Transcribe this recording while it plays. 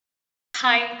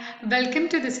Hi, welcome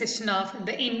to the session of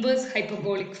the inverse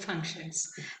hyperbolic functions.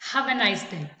 Have a nice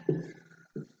day.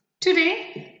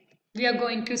 Today, we are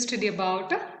going to study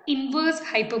about inverse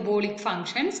hyperbolic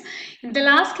functions. In the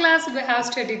last class, we have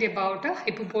studied about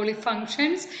hyperbolic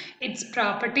functions, its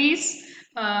properties,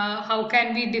 how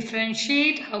can we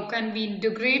differentiate, how can we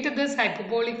integrate these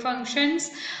hyperbolic functions,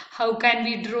 how can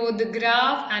we draw the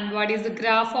graph, and what is the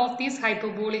graph of these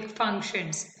hyperbolic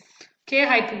functions. Okay,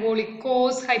 hyperbolic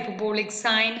cos, hyperbolic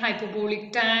sine,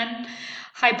 hyperbolic tan,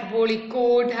 hyperbolic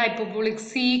cot, hyperbolic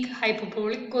sec,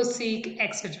 hyperbolic cosec,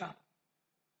 etc.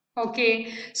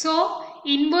 Okay, so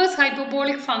inverse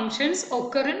hyperbolic functions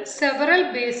occur in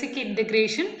several basic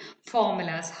integration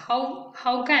formulas.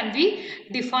 How can we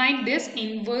define this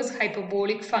inverse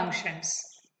hyperbolic functions?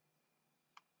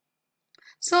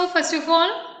 So first of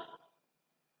all,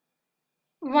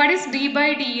 what is d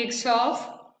by dx of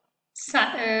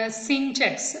sin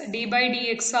x? D by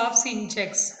dx of sin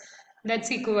x,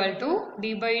 that's equal to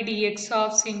d by dx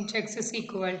of sin x is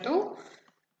equal to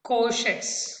cos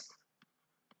x.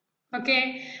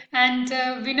 Okay, and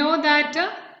we know that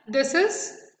this is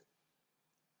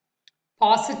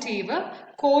positive.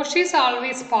 Cos is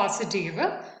always positive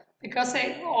because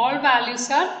all values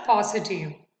are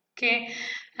positive. Okay,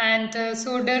 and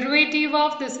so derivative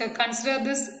of this, consider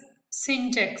this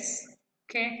sin x.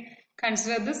 Okay,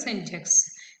 consider the sin x.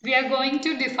 We are going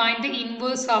to define the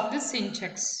inverse of the sin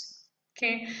x.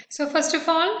 Okay, so first of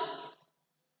all,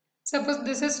 suppose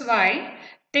this is y,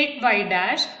 take y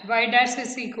dash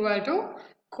is equal to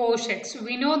cos x.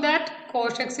 We know that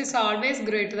cos x is always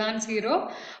greater than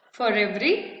 0 for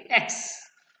every x.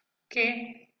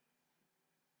 Okay.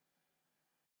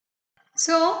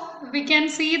 So we can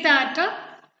see that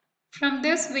from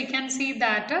this we can see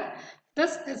that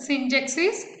this sin x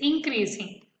is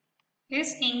increasing.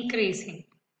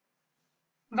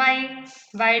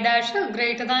 Y dash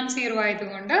greater than 0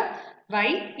 ആയതുകൊണ്ട് y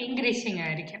increasing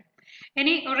ആയിരിക്കും.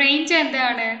 ഇനി range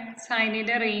എന്താണ്?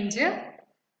 സൈനിന്റെ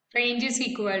range is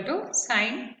equal to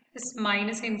sin is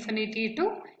minus infinity to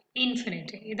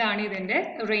infinity. ഇതാണ് ഇതിന്റെ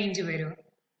range വരും.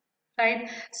 Right?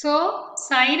 So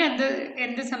sin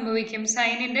എന്ത് സംഭവിക്കും?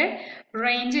 സൈനിന്റെ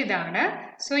range ഇതാണ്.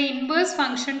 So inverse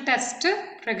function test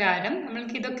പ്രകാരം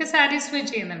നമ്മൾക്ക് ഇതൊക്കെ സാറ്റിസ്ഫൈ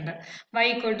ചെയ്യുന്നുണ്ട്. Y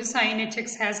equal to sin hx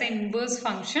has an inverse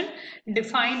function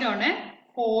defined on a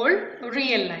whole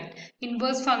real line.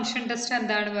 Inverse function test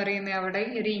എന്താണ് പറയുന്നത്? അവിടെ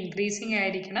ഒരു increasing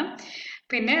ആയിരിക്കണം.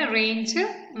 പിന്നെ range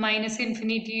minus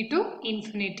infinity to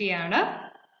infinity ആണ്.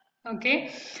 Okay,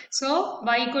 so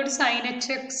y equal to sin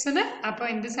hx ന് അപ്പോൾ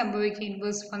എന്ത് സംഭവിക്കും?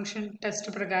 Inverse function test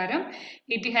പ്രകാരം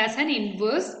it has an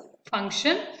inverse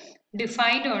function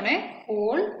defined on a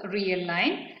whole real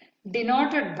line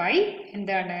denoted by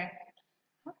എന്താണ്?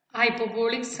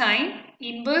 Hyperbolic sine,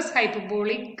 inverse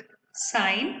hyperbolic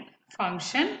sine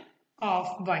function of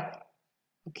y.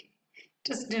 Okay, it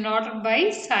is denoted by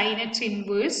sin h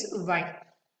inverse y.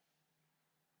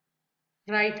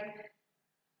 Right?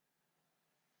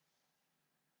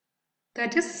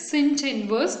 That is sin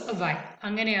inverse y.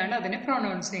 അങ്ങനെയാണ് അതിനെ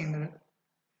pronounce ചെയ്യുന്നത്.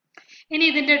 ഇനി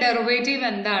ഇതിന്റെ derivative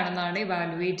എന്താണെന്നാണ്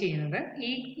evaluate ചെയ്യുന്നത്.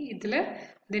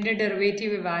 ഇതിന്റെ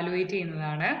derivative evaluate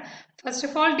ചെയ്യുന്നതാണ്. First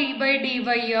of all d by dy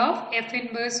of f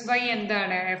inverse y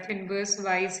എന്താണ്? f inverse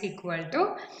y is equal to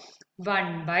 1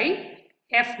 by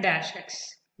f dash x.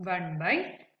 1 by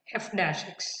f dash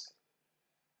x.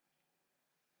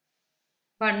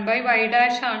 1 by y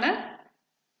dash ആണ്.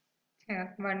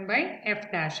 1 by f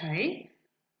dash I.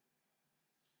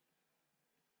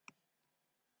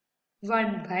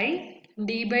 1 by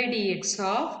d by dx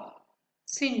of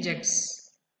sin x.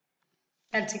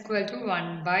 That's equal to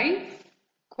 1 by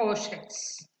cos x.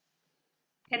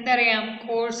 എന്തറിയാം?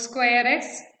 cos square x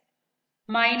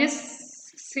minus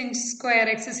sin square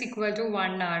x is equal to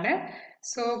 1 ആണ്.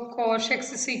 So cos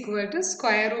x is equal to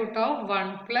square root of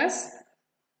 1 plus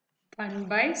 1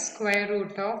 by square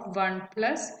root of 1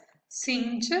 plus sin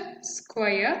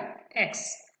square x.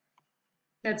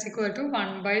 That's equal to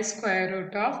 1 by square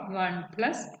root of 1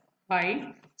 plus y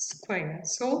square.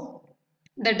 So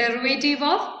the derivative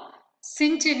of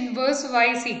sin inverse y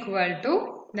is equal to,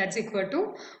 that's equal to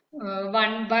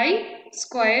 1 by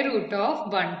square root of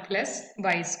 1 plus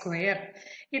y square.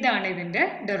 ഇതാണ് ഇതിന്റെ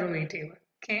derivative.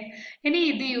 Okay, ഇനി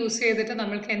ഇത് use ചെയ്തിട്ട്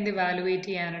നമ്മൾക്ക് എന്ത് evaluate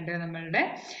ചെയ്യാനുണ്ട്? നമ്മളുടെ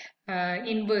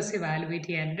inverse evaluate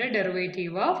ചെയ്യാനുണ്ട്.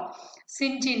 Derivative of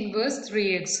sin inverse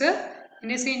 3x,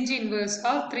 ഇനി sin inverse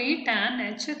of 3 tan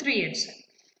h 3x.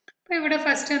 അപ്പോൾ ഇവിടെ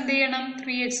ഫസ്റ്റ് എന്ത് ചെയ്യണം?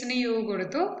 3x ന് u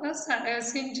കൊടുത്തു.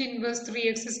 sin inverse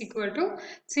 3x is equal to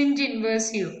sin inverse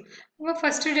u. അപ്പോൾ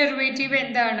ഫസ്റ്റ് ഡെറിവേറ്റീവ്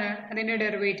എന്താണ്? അതിന്റെ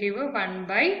derivative 1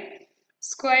 by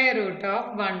square root of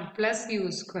 1 plus u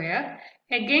square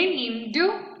again into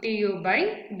du by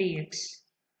dx.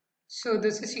 So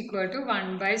this is equal to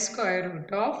 1 by square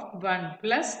root of 1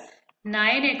 plus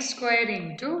 9x square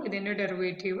into the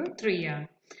derivative 3.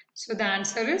 So the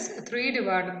answer is 3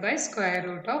 divided by square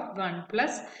root of 1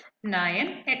 plus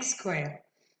 9x square.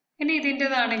 And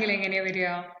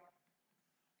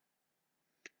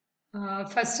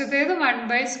first is 1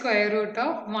 by square root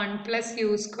of 1 plus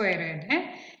u square.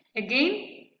 Again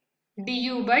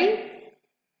du by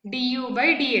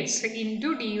dx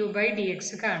into du by dx.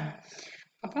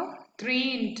 Appo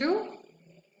 3 into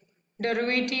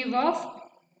derivative of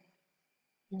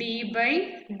d by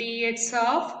dx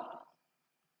of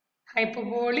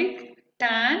hyperbolic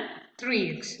tan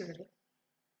 3x.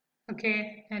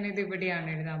 Okay, and this is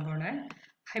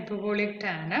hyperbolic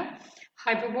tan.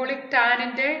 Hyperbolic tan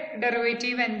inde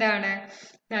derivative endana?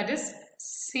 That is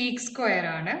sec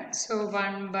square. So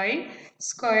 1 by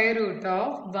square root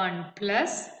of 1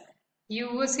 plus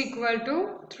u is equal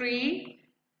to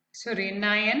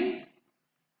 9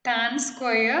 tan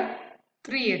square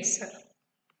 3x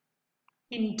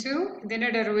into then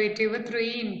a derivative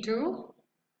 3 into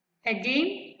again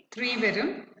 3 varum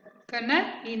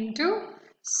into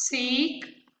sec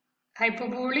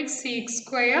hyperbolic sec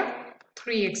square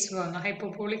 3x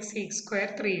hyperbolic sec square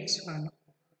 3x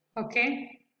okay.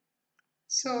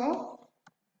 So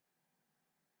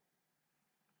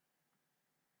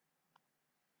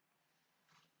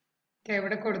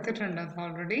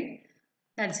already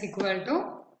that's equal to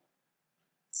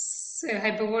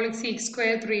hyperbolic sec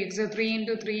square 3x. So 3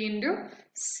 into 3 into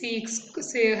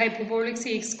hyperbolic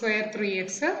sec square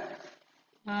 3x.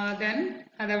 Then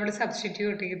that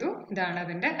substitute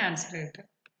the answer.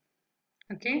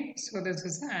 Okay, so this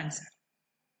is the answer.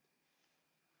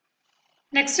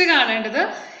 Next we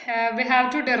have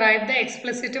to derive the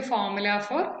explicit formula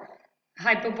for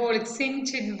hyperbolic sinh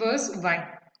inverse y.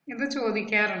 This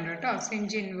is sinh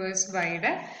inverse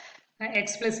y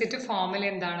explicit formula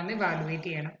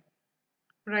evaluate.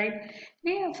 Right?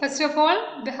 First of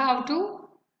all, we have to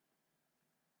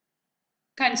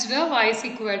consider y is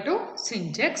equal to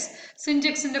sinh x. Sinh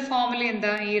x in the formula in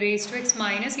the e raised to x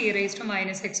minus e raised to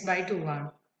minus x by 2.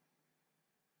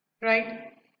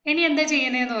 Right? Any other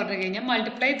chain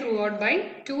multiply throughout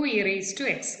by 2 e raised to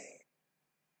x.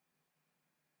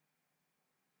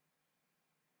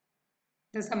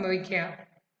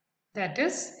 That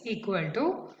is equal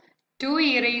to 2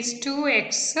 e raised to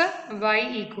x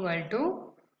y equal to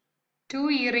 2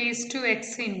 e raised to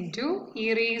x into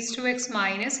e raised to x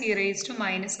minus e raised to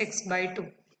minus x by 2.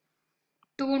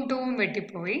 2 and 2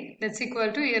 vettipoi. That's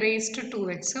equal to e raised to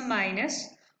 2x minus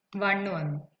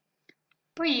 1.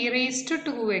 So e raised to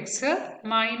 2x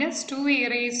minus 2 e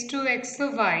raised to x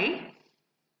y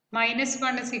minus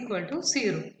 1 is equal to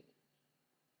 0.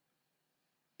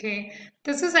 Okay,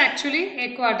 this is actually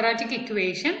a quadratic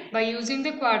equation. By using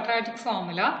the quadratic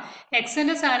formula, x and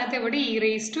e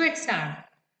raised to x.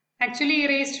 Actually, e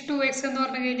raised to 2x and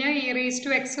e raised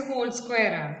to x whole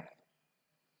square.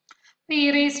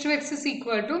 E raised to x is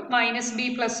equal to minus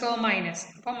b plus or minus.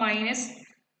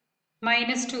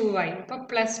 Minus 2y.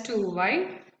 Plus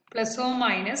 2y plus or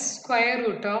minus square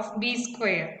root of b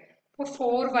square.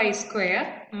 4y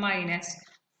square minus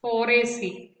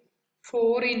 4ac.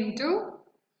 4 into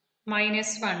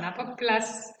minus 1.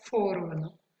 Plus 4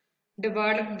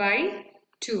 divided by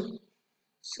 2.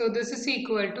 So this is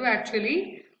equal to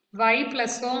actually y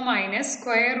plus or minus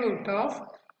square root of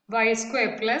y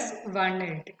square plus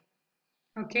 180.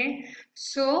 Okay.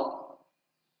 So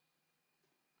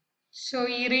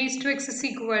e raised to x is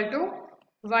equal to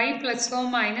y plus or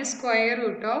minus square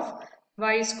root of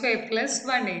y square plus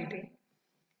 180.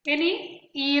 Any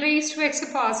e raised to x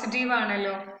positive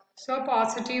aanallo. So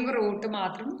positive root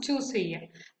matram choose cheya.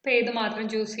 Edu matram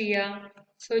choose cheya.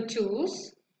 So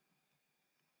choose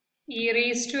e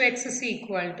raised to x is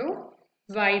equal to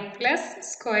y plus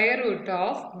square root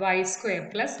of y square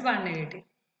plus 180.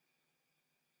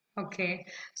 Okay.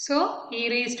 So e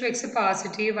raised to x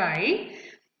positive I.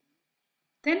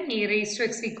 Then e raised to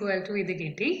x equal to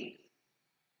idu.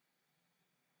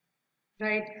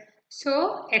 Right.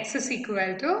 So x is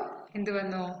equal to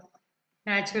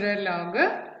natural log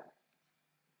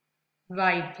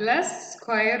y plus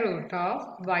square root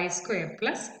of y square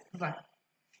plus 1.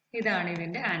 This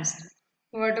is the answer.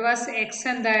 What was x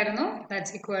and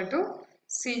that's equal to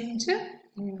sinh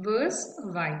inverse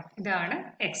y. This is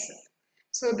x.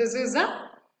 So this is the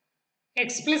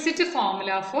explicit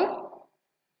formula for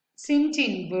sinh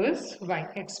inverse y.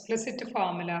 Explicit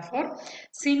formula for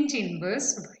sinh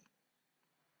inverse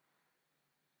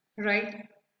y. Right?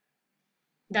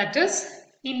 That is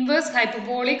inverse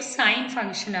hyperbolic sine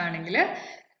function.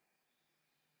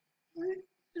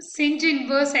 Sinh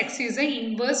inverse x is a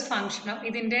inverse function of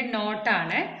ഇതിന്റെ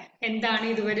നോട്ടാണ് എന്താണ്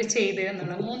ഇതുവരെ ചെയ്തത്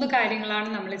എന്നുള്ളത് മൂന്ന് കാര്യങ്ങളാണ്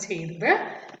നമ്മൾ ചെയ്തത്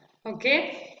okay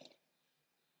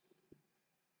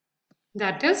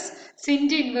that is sinh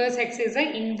inverse x is a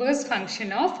inverse function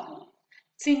of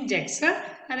sinh x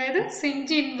അതായത് sinh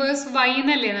inverse y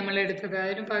എന്നല്ലേ നമ്മൾ എടുത്തത്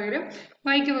അതിനു പകരം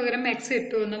y ക്ക് പകരം x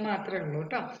ഇട്ടു എന്ന് മാത്രമേ ഉള്ളൂ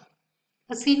ട്ടോ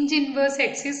A sinh inverse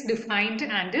x is defined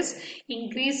and is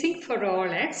increasing for all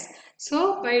x. So,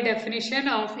 by definition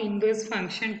of inverse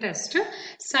function test,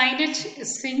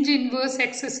 sinh inverse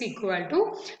x is equal to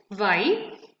y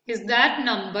is that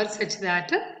number such that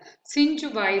sinh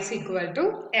y is equal to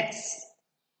x.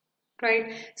 Right.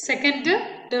 Second,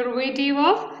 derivative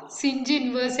of sinh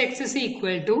inverse x is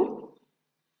equal to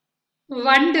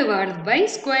 1 divided by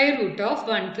square root of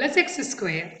 1 plus x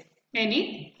square. Any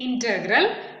integral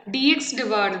dx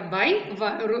divided by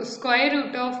square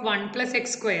root of 1 plus x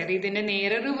square. ഇതിന്റെ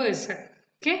നേരെ reverse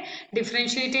okay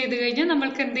differentiate ചെയ്ത് കഴിഞ്ഞാൽ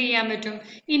നമ്മൾക്ക് എന്ത് ചെയ്യാൻ പറ്റും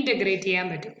integrate ചെയ്യാൻ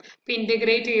പറ്റും അപ്പം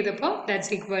ഇൻ്റഗ്രേറ്റ് ചെയ്തപ്പോൾ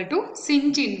that's equal to sinh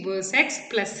inverse X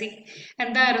plus C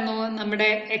എന്തായിരുന്നു നമ്മുടെ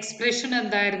എക്സ്പ്രഷൻ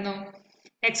എന്തായിരുന്നു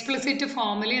explicit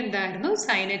formula എന്തായിരുന്നു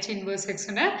sin h inverse x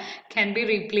can be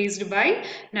replaced by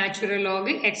natural log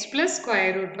x plus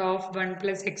square root of 1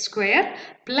 plus x square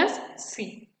plus c.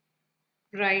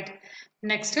 Right.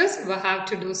 Next is we have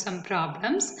to do some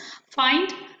problems. Find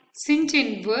sinh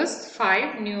inverse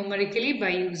 5 numerically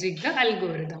by using the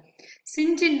algorithm.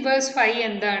 Sinh inverse 5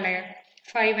 എന്താണ്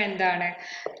 5 എന്താണ്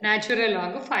natural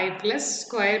log 5 plus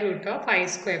square root of 5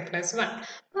 square plus 1.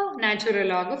 Natural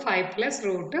log 5 plus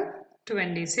root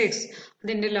 26.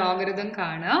 Then the logarithm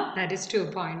കാണുക that is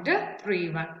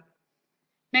 2.31.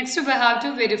 Next we have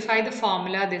to verify the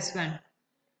formula this one.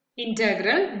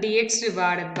 Integral dx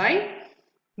divided by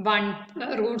 1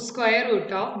 root square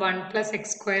root of 1 plus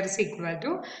x square is equal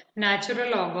to natural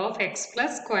log of x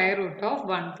plus square root of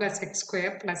 1 plus x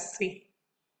square plus c.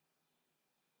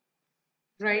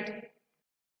 Right.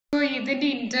 So, ഇതിന്റെ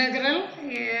integral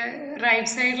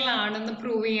right സൈഡിലാണെന്ന്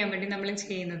prove ചെയ്യാൻ വേണ്ടി നമ്മൾ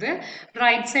ചെയ്യുന്നത്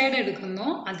right side എടുക്കുന്നു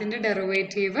അതിന്റെ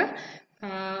derivative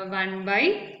 1 by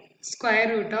square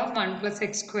root of 1 plus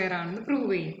X square ആണെന്ന്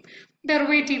prove ചെയ്യും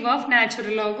derivative of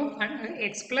natural log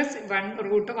X plus 1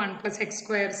 root 1 plus X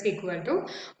square is equal to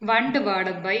 1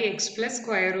 divided by X plus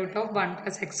square root of 1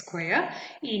 plus X square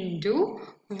into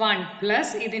 1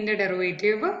 plus ഇതിന്റെ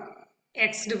derivative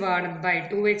x divided by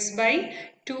 2x by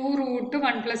 2 root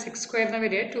 1 plus x square na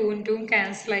vare 2 2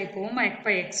 cancel ആയി പോകും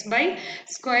by x by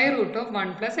square root of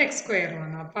 1 plus x square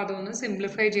ആണ് അപ്പോൾ അതൊന്ന്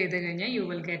simplify ചെയ്തു കഴിഞ്ഞാൽ you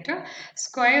will get a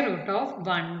square root of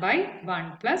 1 by 1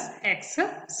 plus x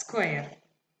square.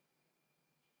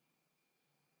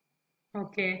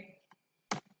 Okay.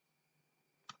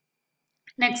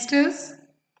 Next is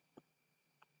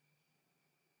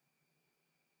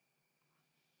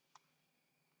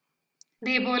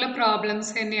ഇതേപോലെ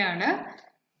problems തന്നെയാണ്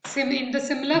in the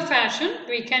similar fashion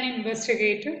we can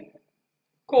investigate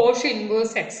cosh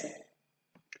inverse x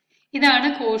ഇതാണ്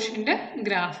കോഷിന്റെ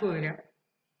graph വരിക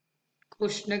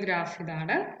കോഷിന്റെ graph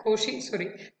ഇതാണ്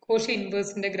കോഷ്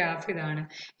ഇൻവേഴ്സിന്റെ ഗ്രാഫ് ഇതാണ്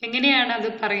എങ്ങനെയാണ് അത്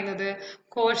പറയുന്നത്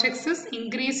കോഷ് x is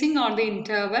increasing on the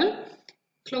interval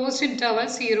closed interval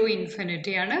 0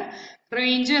 infinity ആണ്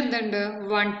range എന്തുണ്ട്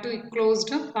 1 to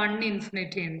closed 1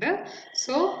 infinity ഉണ്ട്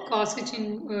so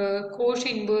cosh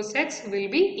inverse x will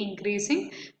be increasing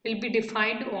will be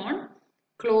defined on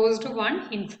closed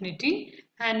 1 infinity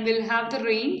and will have the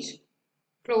range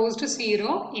closed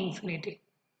 0 infinity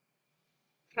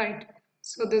right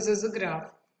so this is the graph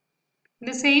in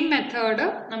the same method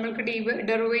namalku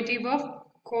derivative of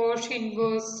cosh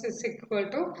inverse is equal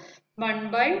to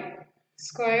 1 by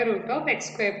square root of x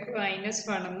square minus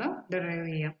 1 എന്ന് derive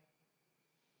ചെയ്യാം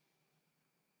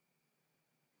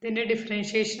ഇതിന്റെ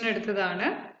differentiation എടുത്തതാണ്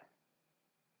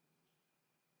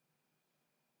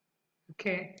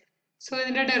okay so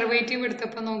ഇതിന്റെ derivative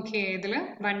എടുത്തപ്പോൾ നോക്കിയേ ഇതിൽ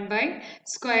 1 by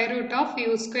square root of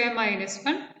u square minus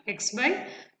 1 x by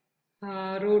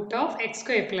root of x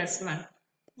square plus 1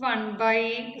 1 by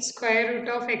square root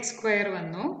of x square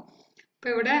വന്നു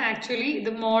അപ്പോൾ ഇവിടെ ആക്ച്വലി ഇത്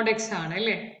mod x ആണ്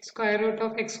അല്ലേ square root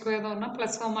of X square എന്ന് പറഞ്ഞാൽ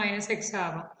പ്ലസ് ഓർ മൈനസ് എക്സ്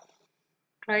ആവാം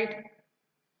right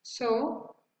so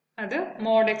അത്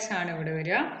mod x ആണ് ഇവിടെ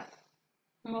വരിക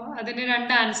അതിന്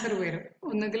രണ്ട് ആൻസർ വരും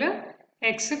ഒന്നുകിൽ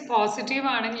എക്സ് പോസിറ്റീവ്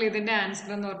ആണെങ്കിൽ ഇതിന്റെ ആൻസർ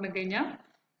എന്ന് പറഞ്ഞു കഴിഞ്ഞാൽ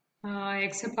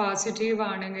എക്സ് പോസിറ്റീവ്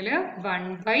ആണെങ്കിൽ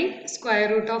 1 by square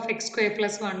root of X square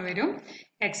plus 1 വരും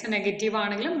എക്സ് നെഗറ്റീവ്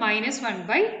ആണെങ്കിൽ minus 1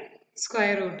 by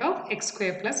square root of X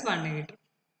square plus 1 കിട്ടും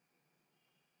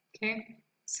okay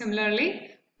similarly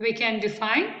we can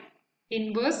define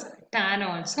inverse tan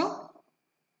also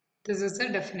this is the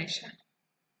definition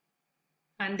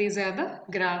and these are the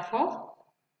graph of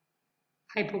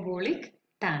hyperbolic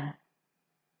tan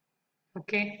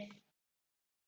Okay.